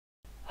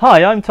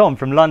Hi, I'm Tom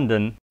from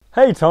London.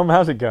 Hey Tom,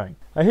 how's it going?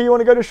 I hear you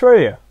want to go to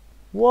Australia.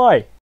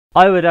 Why?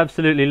 I would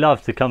absolutely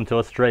love to come to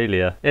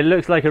Australia. It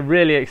looks like a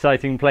really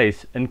exciting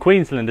place, and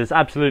Queensland is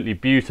absolutely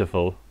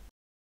beautiful.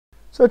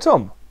 So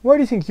Tom, why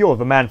do you think you're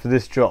the man for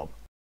this job?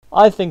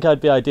 I think I'd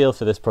be ideal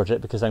for this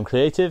project because I'm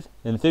creative,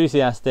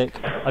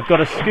 enthusiastic, I've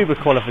got a scuba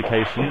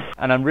qualification,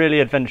 and I'm really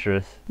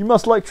adventurous. You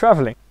must like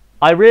travelling.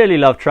 I really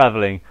love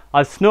travelling.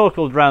 I've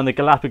snorkeled around the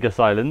Galapagos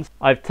Islands,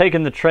 I've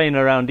taken the train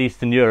around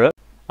Eastern Europe,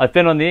 I've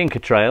been on the Inca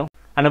Trail,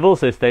 and I've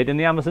also stayed in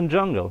the Amazon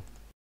jungle.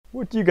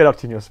 What do you get up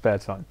to in your spare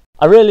time?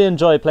 I really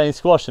enjoy playing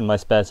squash in my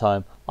spare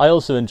time. I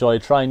also enjoy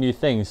trying new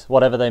things,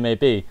 whatever they may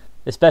be,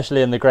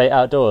 especially in the great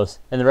outdoors,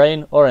 in the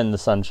rain or in the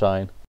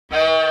sunshine.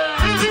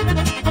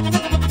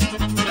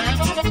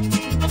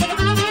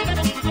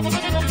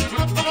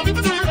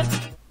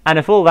 And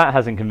if all that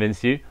hasn't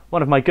convinced you,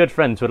 one of my good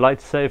friends would like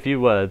to say a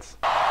few words.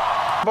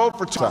 Vote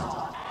for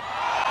Tom.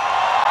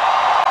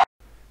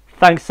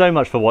 Thanks so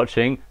much for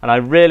watching, and I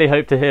really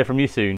hope to hear from you soon.